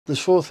There's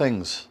 4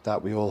 things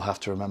that we all have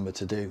to remember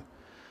to do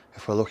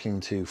if we're looking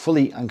to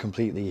fully and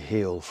completely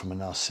heal from a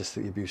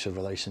narcissistic abusive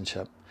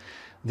relationship.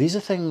 These are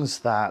things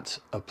that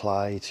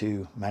apply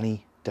to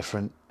many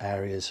different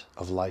areas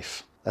of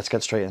life. Let's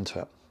get straight into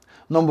it.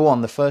 Number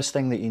 1, the first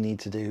thing that you need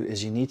to do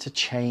is you need to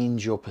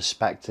change your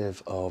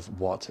perspective of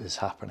what is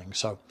happening.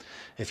 So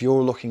if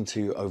you're looking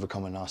to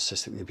overcome a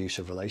narcissistically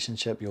abusive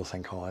relationship, you'll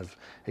think, oh, I've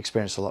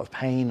experienced a lot of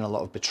pain and a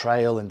lot of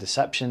betrayal and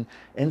deception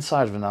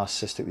inside of a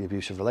narcissistically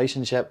abusive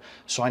relationship.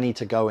 So I need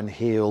to go and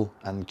heal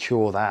and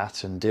cure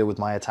that and deal with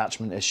my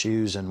attachment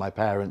issues and my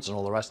parents and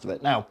all the rest of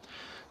it. Now,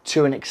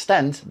 to an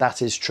extent,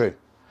 that is true.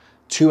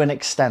 To an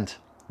extent,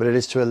 but it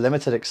is to a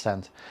limited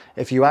extent.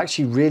 If you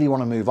actually really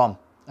want to move on,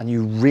 and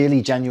you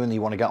really genuinely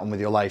want to get on with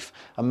your life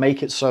and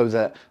make it so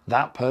that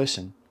that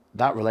person,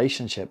 that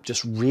relationship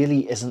just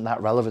really isn't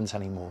that relevant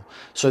anymore,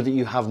 so that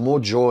you have more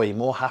joy,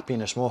 more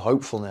happiness, more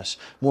hopefulness,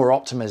 more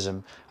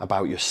optimism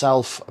about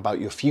yourself, about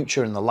your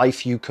future and the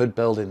life you could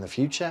build in the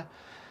future,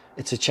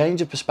 it's a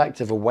change of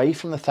perspective away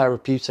from the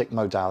therapeutic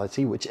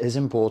modality, which is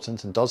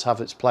important and does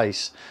have its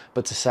place,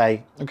 but to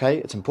say, okay,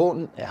 it's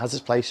important, it has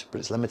its place, but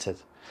it's limited.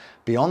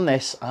 Beyond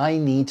this, I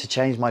need to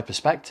change my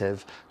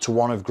perspective to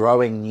one of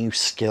growing new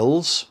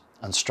skills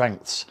and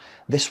strengths.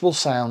 This will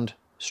sound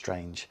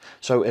strange.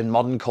 So in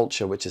modern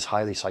culture, which is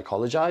highly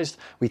psychologized,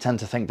 we tend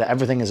to think that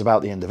everything is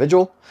about the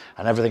individual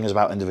and everything is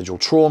about individual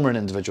trauma and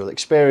individual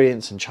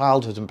experience and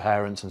childhood and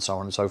parents and so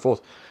on and so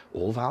forth.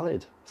 All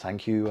valid.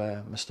 Thank you,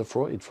 Mr.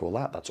 Freud, for all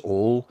that. That's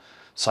all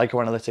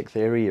psychoanalytic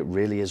theory. It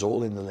really is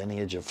all in the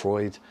lineage of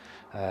Freud,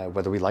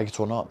 whether we like it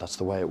or not. That's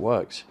the way it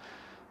works.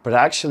 But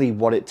actually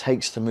what it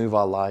takes to move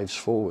our lives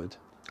forward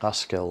are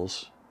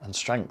skills and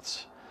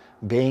strengths.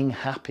 Being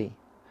happy,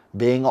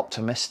 being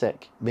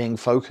optimistic, being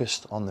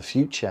focused on the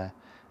future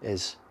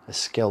is a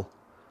skill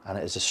and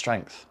it is a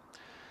strength.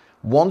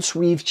 Once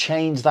we've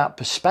changed that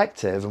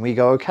perspective and we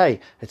go, okay,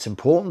 it's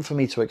important for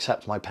me to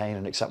accept my pain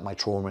and accept my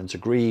trauma and to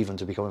grieve and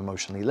to become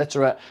emotionally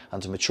literate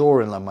and to mature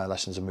and learn my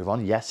lessons and move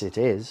on. Yes, it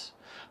is.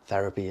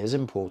 Therapy is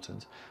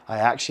important. I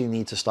actually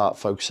need to start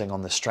focusing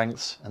on the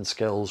strengths and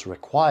skills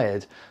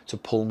required to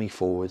pull me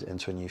forward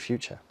into a new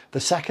future. The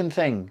second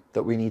thing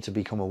that we need to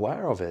become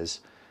aware of is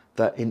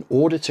that in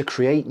order to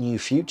create new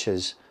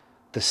futures,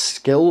 the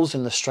skills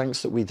and the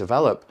strengths that we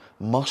develop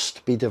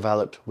must be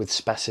developed with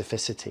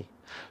specificity.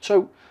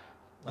 So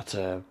that's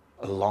a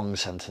long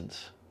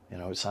sentence. You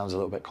know, it sounds a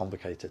little bit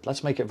complicated.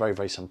 Let's make it very,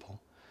 very simple.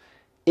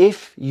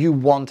 If you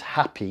want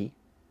happy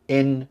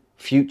in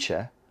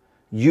future,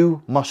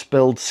 you must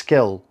build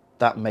skill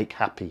that make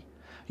happy.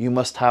 You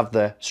must have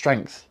the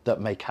strength that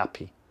make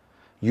happy.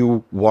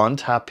 You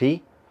want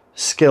happy,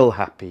 skill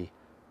happy,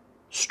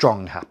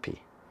 strong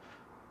happy.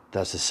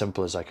 That's as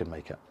simple as I can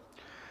make it.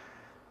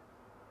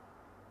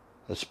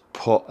 Let's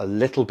put a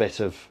little bit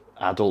of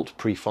adult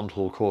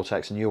prefrontal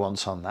cortex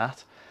nuance on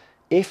that.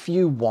 If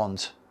you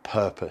want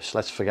purpose,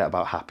 let's forget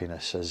about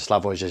happiness. As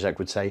Slavoj Žižek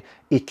would say,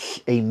 it's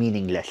a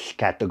meaningless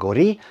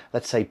category.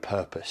 Let's say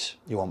purpose.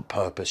 You want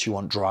purpose, you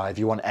want drive,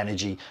 you want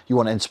energy, you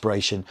want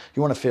inspiration.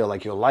 You want to feel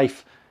like your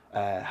life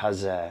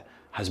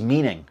has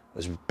meaning.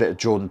 There's a bit of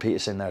Jordan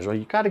Peterson there as well.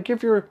 You got to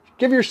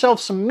give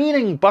yourself some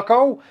meaning,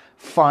 bucko.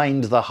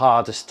 Find the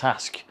hardest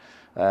task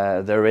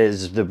there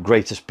is, the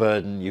greatest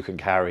burden you can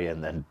carry,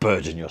 and then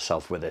burden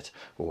yourself with it,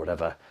 or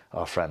whatever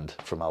our friend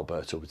from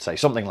Alberta would say.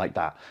 Something like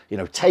that. You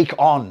know, take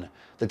on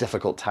the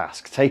difficult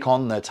task. Take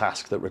on the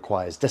task that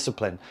requires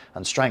discipline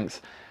and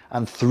strength.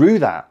 And through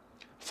that,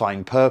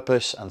 find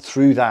purpose. And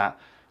through that,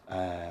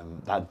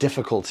 that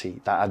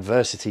difficulty, that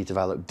adversity,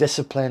 develop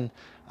discipline.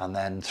 And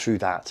then through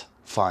that,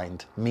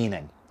 find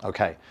meaning.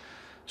 Okay.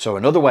 So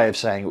another way of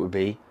saying it would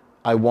be,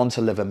 I want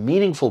to live a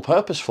meaningful,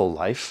 purposeful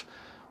life.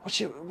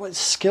 What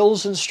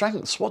skills and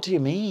strengths? What do you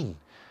mean?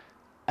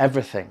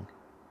 Everything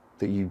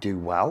that you do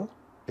well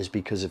is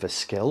because of a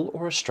skill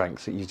or a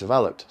strength that you've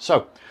developed.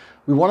 So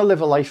we want to live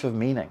a life of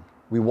meaning.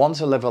 We want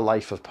to live a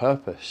life of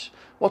purpose.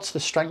 What's the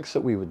strength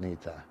that we would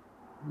need there?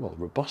 Well,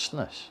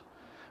 robustness.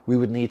 We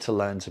would need to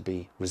learn to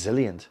be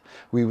resilient.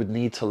 We would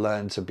need to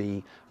learn to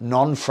be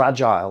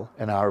non-fragile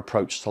in our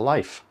approach to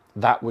life.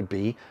 That would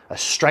be a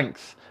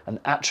strength, an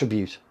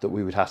attribute that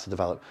we would have to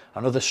develop.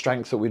 Another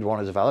strength that we'd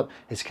want to develop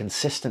is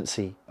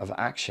consistency of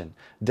action,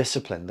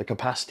 discipline, the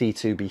capacity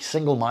to be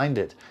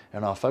single-minded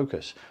in our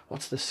focus.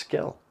 What's the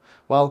skill?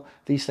 Well,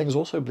 these things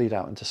also bleed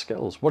out into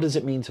skills. What does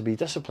it mean to be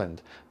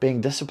disciplined?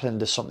 Being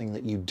disciplined is something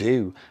that you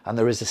do, and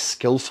there is a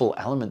skillful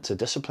element to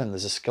discipline.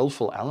 There's a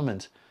skillful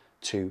element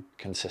to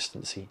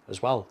consistency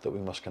as well that we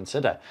must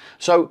consider.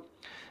 So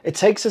it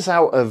takes us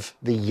out of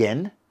the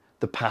yin,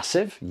 the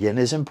passive. Yin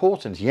is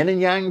important. Yin and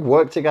yang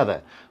work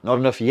together. Not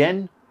enough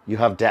yin, you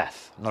have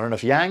death. Not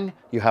enough yang,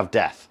 you have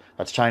death.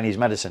 That's Chinese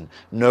medicine.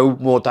 No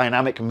more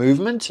dynamic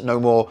movement, no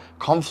more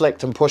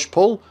conflict and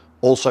push-pull,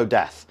 also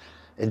death.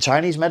 In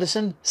Chinese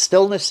medicine,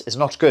 stillness is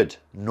not good,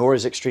 nor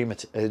is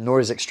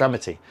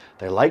extremity.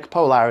 They like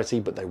polarity,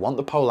 but they want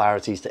the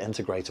polarities to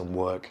integrate and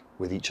work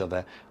with each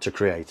other to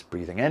create.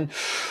 Breathing in,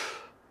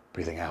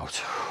 breathing out.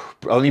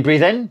 Only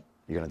breathe in,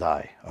 you're going to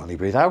die. Only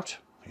breathe out,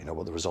 You know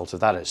what the result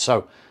of that is.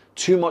 So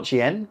too much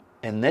yin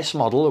in this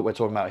model that we're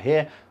talking about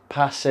here,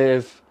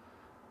 passive,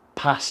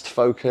 past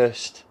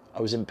focused,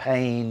 I was in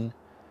pain,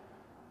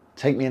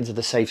 take me into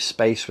the safe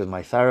space with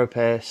my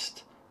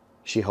therapist,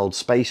 she holds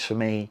space for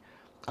me,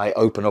 I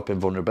open up in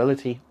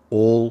vulnerability,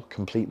 all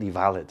completely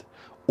valid,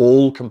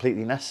 all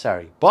completely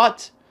necessary,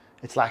 but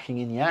it's lacking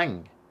in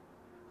yang.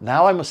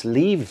 Now I must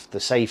leave the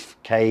safe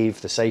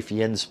cave, the safe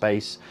yin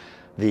space,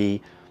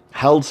 the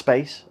held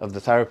space of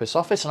the therapist's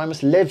office, and I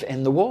must live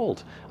in the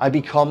world. I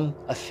become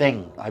a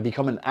thing. I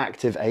become an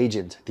active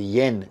agent. The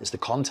yin is the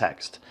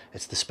context.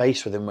 It's the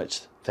space within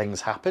which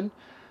things happen.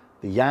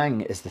 The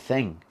yang is the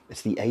thing.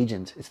 It's the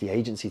agent. It's the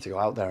agency to go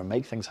out there and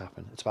make things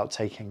happen. It's about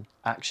taking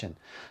action.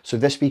 So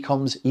this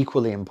becomes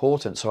equally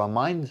important. So our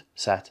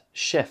mindset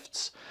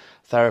shifts.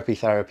 Therapy,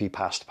 therapy,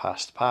 past,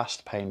 past,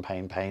 past, pain,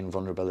 pain, pain,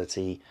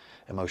 vulnerability,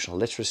 emotional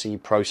literacy,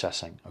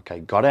 processing. Okay,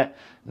 got it?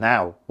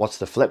 Now, what's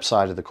the flip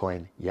side of the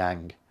coin?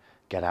 Yang.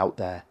 Get out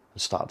there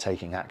and start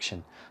taking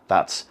action.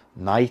 That's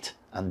night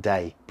and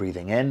day.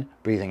 Breathing in,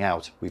 breathing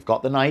out. We've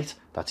got the night.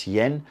 That's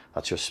yin.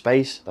 That's your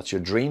space. That's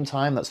your dream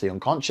time. That's the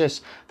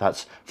unconscious.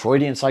 That's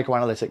Freudian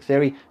psychoanalytic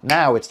theory.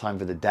 Now it's time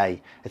for the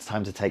day. It's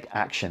time to take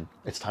action.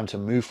 It's time to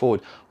move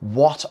forward.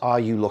 What are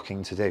you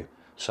looking to do?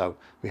 So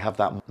we have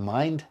that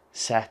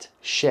mindset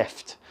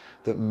shift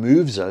that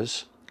moves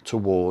us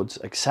towards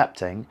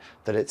accepting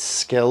that it's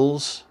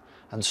skills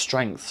and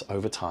strengths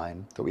over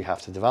time that we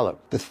have to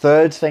develop. The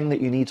third thing that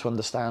you need to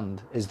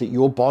understand is that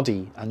your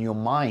body and your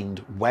mind,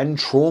 when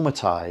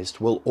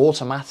traumatized, will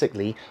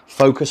automatically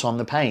focus on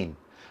the pain.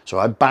 So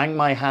I bang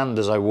my hand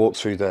as I walk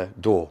through the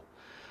door.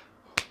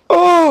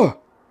 Oh!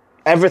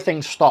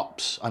 Everything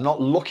stops. I'm not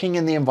looking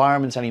in the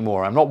environment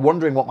anymore. I'm not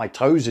wondering what my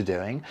toes are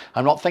doing.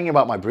 I'm not thinking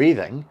about my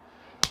breathing.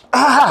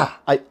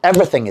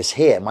 Everything is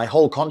here. My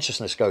whole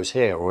consciousness goes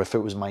here, or if it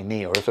was my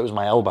knee, or if it was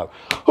my elbow,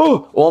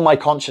 all my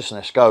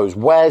consciousness goes,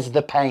 where's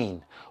the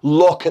pain?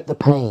 Look at the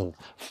pain.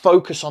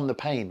 Focus on the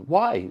pain.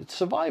 Why? It's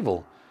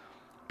survival.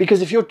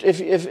 Because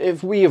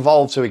if we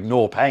evolved to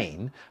ignore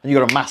pain, and you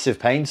got a massive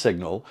pain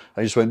signal,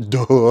 and you just went,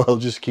 duh, I'll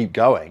just keep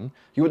going,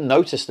 you wouldn't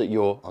notice that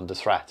you're under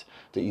threat,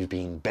 that you've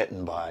been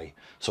bitten by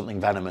something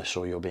venomous,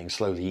 or you're being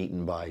slowly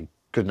eaten by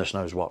goodness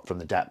knows what from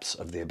the depths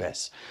of the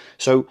abyss.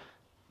 So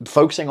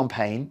focusing on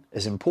pain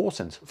is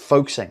important.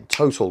 Focusing,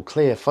 total,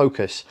 clear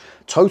focus,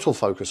 total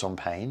focus on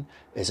pain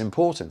is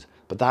important.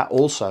 But that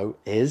also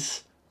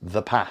is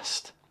the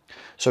past.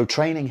 So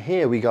training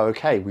here, we go,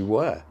 okay, we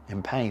were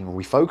in pain.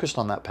 We focused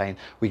on that pain.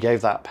 We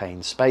gave that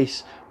pain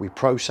space. We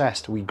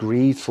processed. We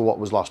grieved for what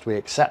was lost. We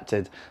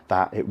accepted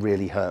that it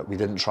really hurt. We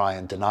didn't try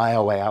and deny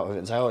our way out of it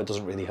and say, oh, it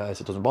doesn't really hurt.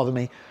 It doesn't bother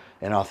me.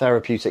 In our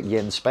therapeutic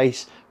yin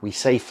space, we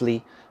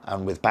safely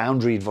and with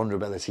boundaried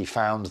vulnerability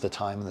found the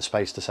time and the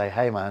space to say,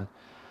 hey, man,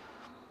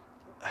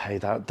 hey,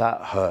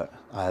 that hurt.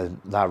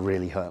 That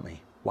really hurt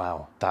me.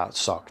 Wow, that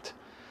sucked.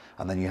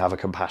 And then you have a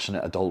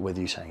compassionate adult with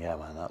you saying, yeah,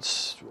 man,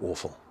 that's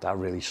awful. That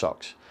really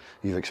sucks.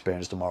 You've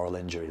experienced a moral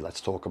injury.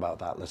 Let's talk about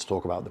that. Let's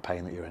talk about the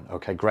pain that you're in.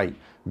 Okay, great.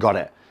 Got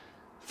it.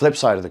 Flip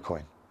side of the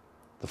coin.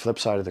 The flip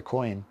side of the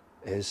coin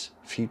is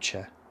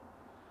future.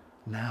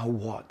 Now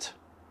what?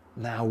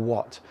 Now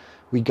what?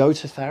 We go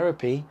to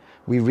therapy.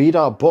 We read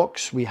our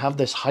books. We have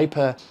this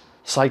hyper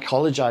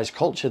psychologized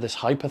culture, this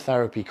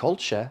hyper-therapy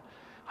culture.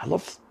 I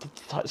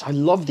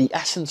love the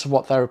essence of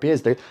what therapy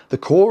is. The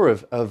core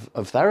of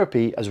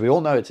therapy, as we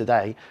all know it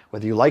today,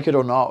 whether you like it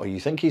or not, or you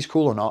think he's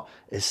cool or not,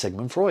 is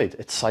Sigmund Freud.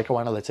 It's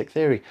psychoanalytic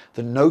theory.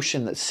 The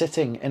notion that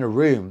sitting in a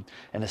room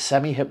in a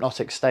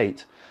semi-hypnotic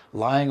state,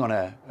 lying on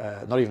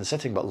not even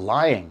sitting, but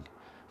lying,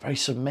 very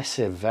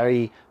submissive,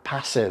 very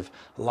passive,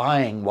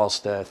 lying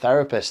whilst the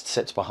therapist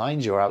sits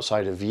behind you or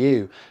outside of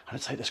view. And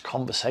it's like this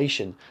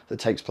conversation that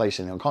takes place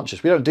in the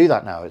unconscious. We don't do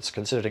that now. It's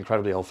considered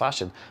incredibly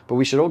old-fashioned, but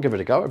we should all give it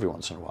a go every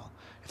once in a while.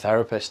 Your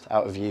therapist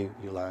out of view,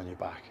 you lie on your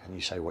back and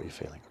you say what you're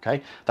feeling,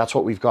 okay? That's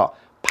what we've got.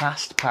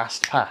 Past,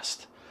 past,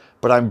 past.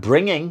 But I'm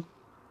bringing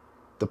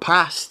the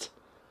past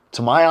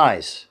to my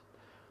eyes.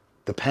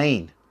 The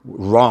pain,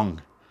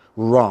 wrong,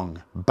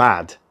 wrong,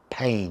 bad,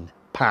 pain,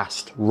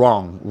 past,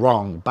 wrong,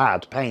 wrong,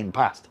 bad, pain,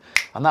 past.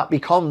 And that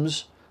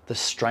becomes the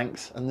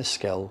strength and the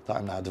skill that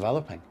I'm now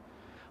developing.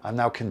 I'm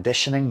now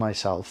conditioning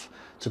myself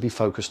to be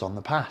focused on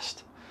the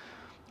past.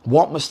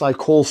 What must I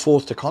call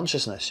forth to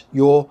consciousness?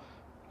 Your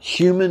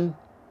human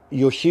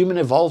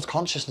evolved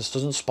consciousness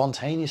doesn't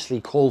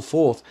spontaneously call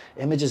forth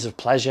images of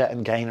pleasure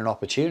and gain and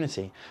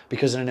opportunity,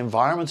 because in an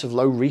environment of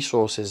low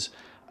resources,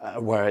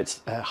 where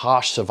it's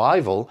harsh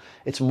survival,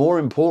 it's more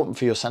important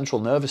for your central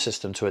nervous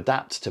system to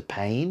adapt to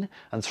pain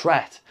and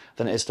threat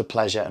than it is to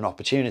pleasure and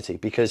opportunity,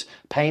 because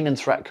pain and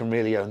threat can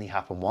really only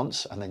happen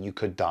once and then you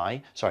could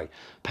die. Sorry,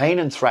 pain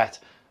and threat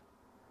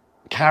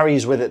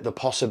carries with it the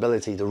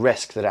possibility, the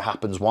risk that it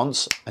happens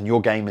once and your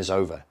game is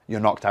over.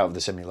 You're knocked out of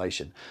the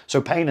simulation. So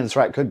pain and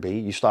threat could be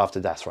you starve to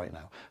death right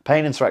now.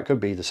 Pain and threat could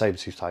be the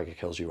saber-toothed tiger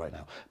kills you right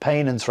now.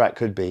 Pain and threat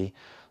could be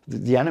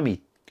the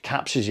enemy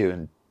captures you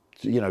and,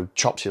 you know,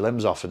 chops your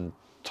limbs off and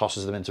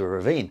tosses them into a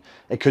ravine.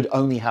 It could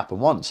only happen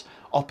once.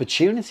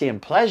 Opportunity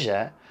and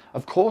pleasure,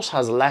 of course,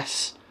 has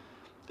less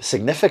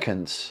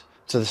significance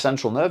to the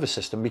central nervous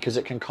system because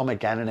it can come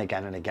again and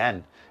again and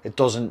again. It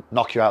doesn't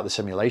knock you out of the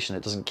simulation.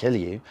 It doesn't kill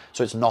you.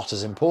 So it's not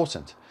as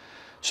important.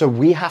 So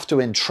we have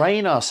to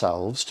entrain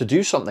ourselves to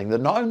do something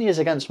that not only is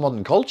against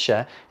modern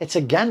culture, it's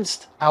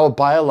against our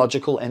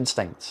biological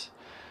instincts.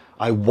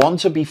 I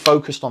want to be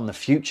focused on the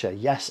future.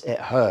 Yes, it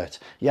hurt.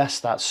 Yes,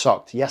 that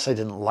sucked. Yes, I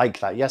didn't like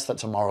that. Yes,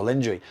 that's a moral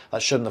injury.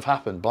 That shouldn't have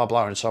happened, blah,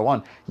 blah, and so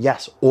on.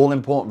 Yes, all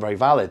important, very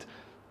valid.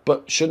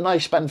 But shouldn't I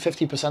spend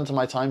 50% of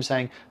my time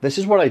saying, this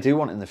is what I do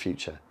want in the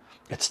future?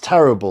 It's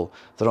terrible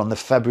that on the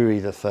February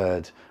the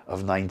 3rd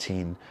of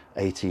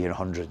 1980 and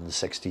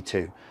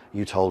 162,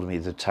 you told me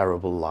the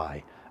terrible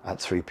lie at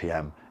 3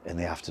 p.m. in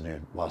the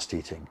afternoon whilst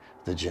eating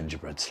the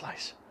gingerbread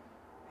slice.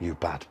 You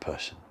bad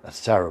person.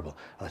 That's terrible.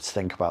 Let's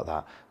think about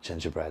that.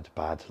 Gingerbread,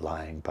 bad,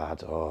 lying,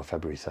 bad. Oh,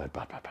 February 3rd,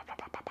 bad, bad, bad, bad,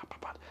 bad, bad,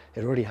 bad, bad.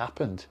 It already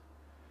happened.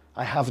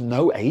 I have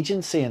no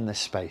agency in this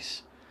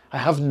space. I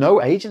have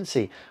no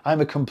agency.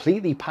 I'm a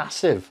completely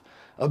passive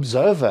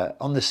observer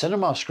on the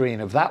cinema screen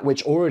of that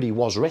which already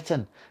was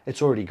written.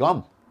 It's already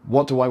gone.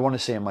 What do I want to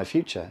see in my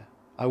future?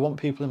 I want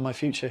people in my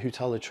future who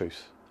tell the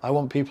truth. I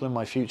want people in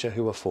my future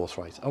who are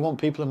forthright. I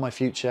want people in my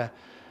future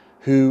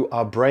who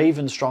are brave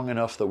and strong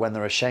enough that when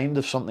they're ashamed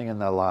of something in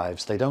their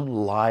lives, they don't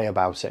lie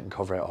about it and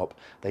cover it up.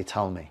 They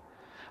tell me.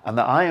 And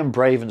that I am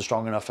brave and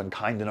strong enough and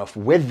kind enough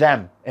with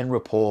them in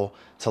rapport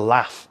to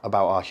laugh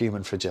about our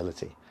human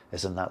fragility.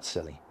 Isn't that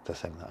silly, the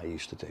thing that I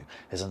used to do?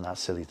 Isn't that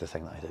silly, the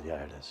thing that I did?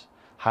 Yeah, it is.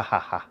 Ha ha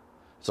ha.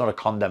 It's not a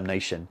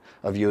condemnation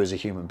of you as a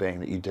human being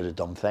that you did a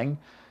dumb thing.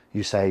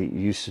 You say,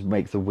 you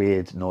make the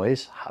weird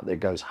noise that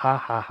goes ha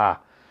ha ha.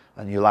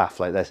 And you laugh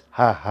like this,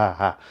 ha ha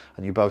ha.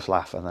 And you both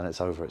laugh and then it's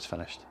over, it's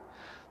finished.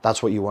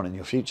 That's what you want in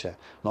your future.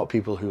 Not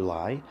people who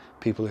lie,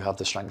 people who have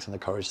the strength and the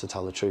courage to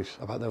tell the truth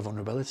about their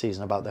vulnerabilities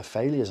and about their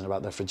failures and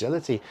about their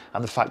fragility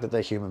and the fact that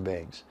they're human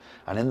beings.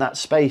 And in that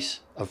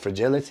space of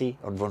fragility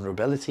and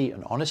vulnerability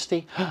and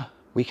honesty,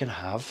 we can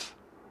have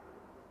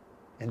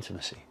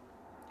intimacy.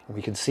 And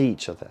we can see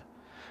each other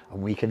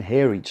and we can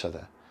hear each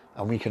other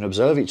and we can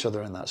observe each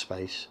other in that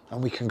space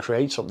and we can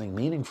create something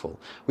meaningful.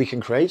 We can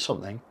create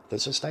something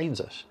that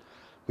sustains us.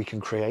 We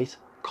can create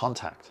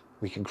contact.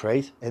 We can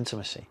create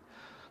intimacy.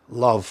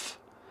 Love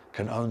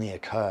can only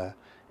occur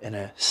in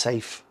a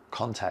safe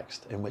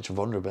context in which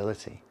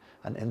vulnerability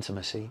and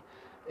intimacy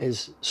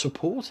is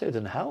supported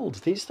and held.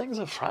 These things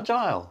are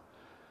fragile.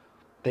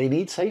 They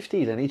need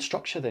safety, they need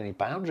structure, they need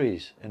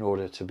boundaries in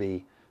order to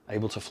be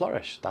able to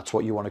flourish. That's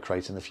what you want to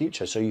create in the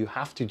future. So you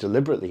have to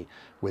deliberately,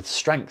 with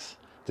strength,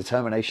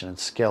 determination and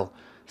skill,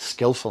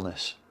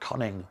 skillfulness,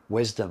 cunning,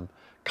 wisdom,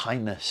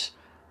 kindness,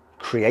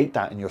 create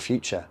that in your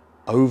future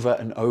over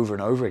and over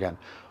and over again.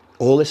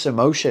 All this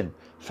emotion,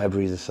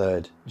 February the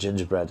 3rd,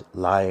 gingerbread,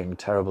 lying,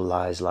 terrible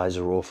lies, lies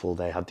are awful,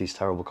 they had these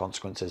terrible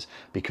consequences.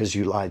 Because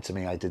you lied to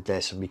me, I did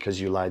this, and because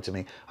you lied to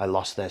me, I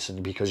lost this,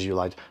 and because you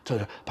lied,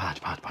 bad,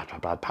 bad, bad,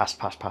 bad, bad, past,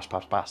 past, past,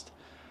 past, past.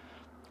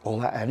 All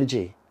that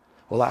energy,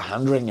 all that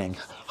hand-wringing,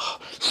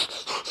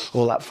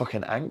 all that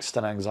fucking angst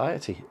and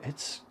anxiety,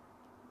 it's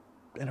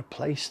in a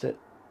place that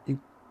you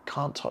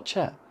can't touch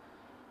it.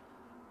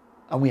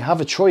 And we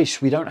have a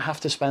choice. We don't have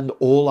to spend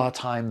all our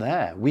time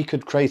there. We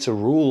could create a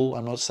rule.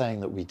 I'm not saying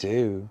that we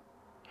do.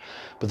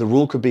 But the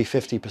rule could be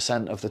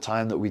 50% of the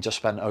time that we just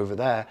spent over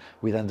there,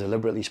 we then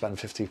deliberately spend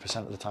 50%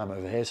 of the time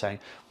over here saying,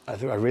 I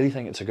really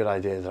think it's a good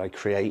idea that I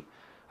create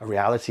a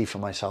reality for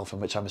myself in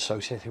which I'm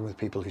associated with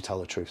people who tell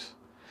the truth,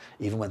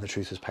 even when the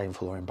truth is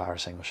painful or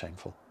embarrassing or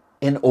shameful.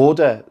 In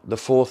order, the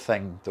fourth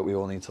thing that we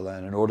all need to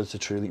learn, in order to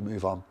truly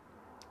move on,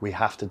 we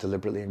have to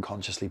deliberately and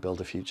consciously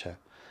build a future.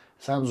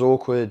 It sounds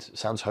awkward,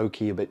 sounds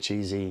hokey, a bit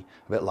cheesy,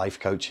 a bit life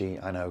coachy,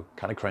 I know,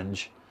 kind of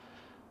cringe,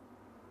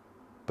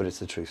 but it's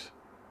the truth.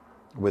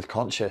 With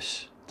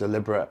conscious,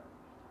 deliberate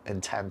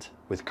intent,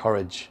 with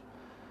courage,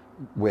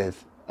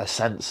 with a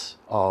sense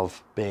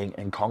of being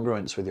in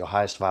congruence with your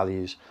highest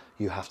values,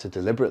 you have to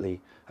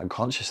deliberately and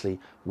consciously,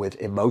 with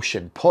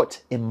emotion,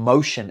 put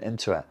emotion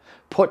into it.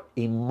 Put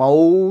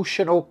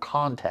emotional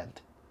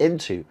content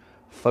into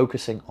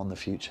focusing on the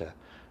future.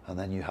 And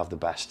then you have the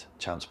best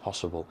chance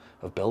possible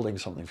of building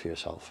something for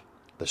yourself.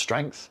 The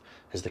strength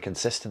is the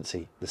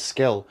consistency. The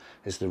skill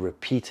is the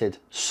repeated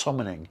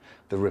summoning,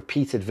 the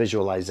repeated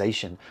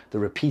visualization, the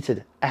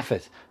repeated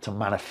effort to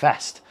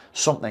manifest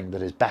something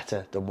that is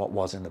better than what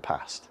was in the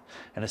past.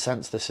 In a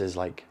sense, this is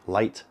like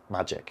light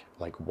magic,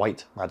 like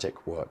white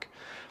magic work.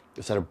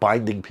 Instead of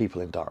binding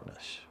people in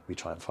darkness, we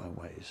try and find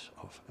ways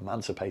of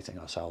emancipating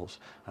ourselves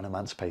and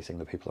emancipating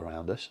the people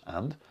around us,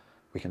 and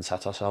we can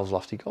set ourselves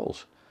lofty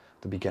goals.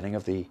 The beginning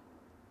of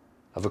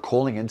a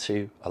calling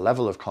into a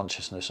level of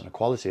consciousness and a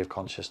quality of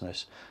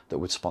consciousness that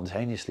would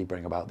spontaneously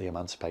bring about the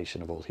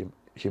emancipation of all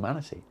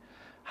humanity.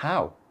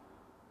 How?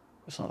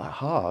 It's not that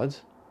hard.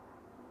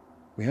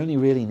 We only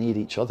really need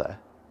each other.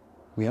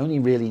 We only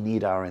really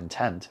need our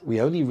intent. We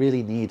only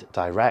really need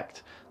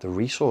direct the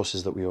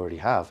resources that we already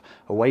have,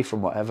 away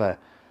from whatever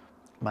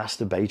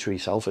masturbatory,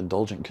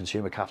 self-indulgent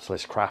consumer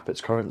capitalist crap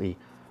it's currently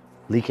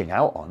leaking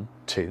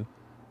onto,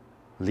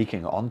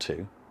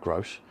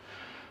 gross.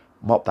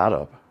 Mop that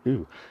up.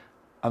 Ooh.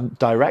 and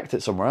direct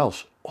it somewhere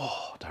else.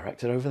 Oh,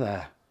 direct it over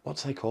there.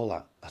 What's they call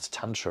that? That's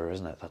tantra,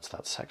 isn't it? That's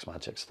that sex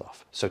magic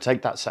stuff. So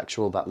take that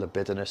sexual, that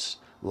libidinous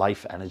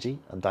life energy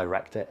and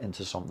direct it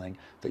into something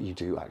that you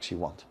do actually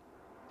want.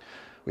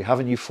 We have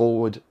a new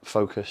forward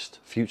focused,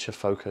 future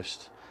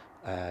focused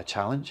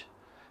challenge.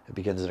 It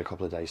begins in a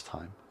couple of days'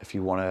 time. If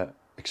you want to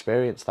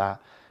experience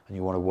that and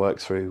you want to work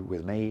through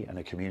with me and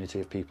a community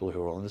of people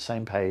who are all on the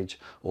same page,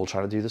 all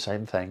trying to do the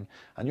same thing,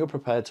 and you're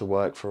prepared to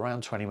work for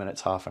around 20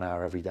 minutes, half an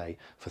hour every day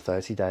for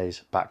 30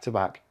 days, back to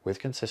back, with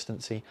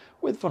consistency,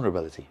 with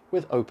vulnerability,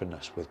 with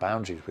openness, with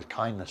boundaries, with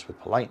kindness, with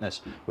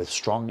politeness, with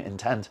strong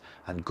intent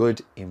and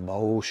good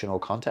emotional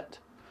content,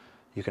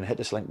 you can hit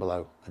this link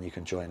below and you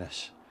can join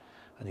us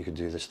and you can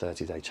do this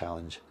 30-day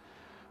challenge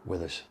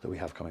with us that we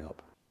have coming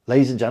up.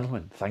 Ladies and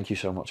gentlemen, thank you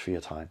so much for your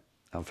time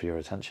and for your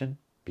attention.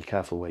 Be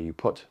careful where you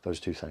put those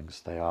two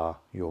things. They are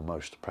your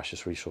most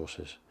precious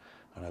resources.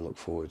 And I look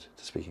forward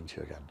to speaking to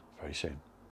you again very soon.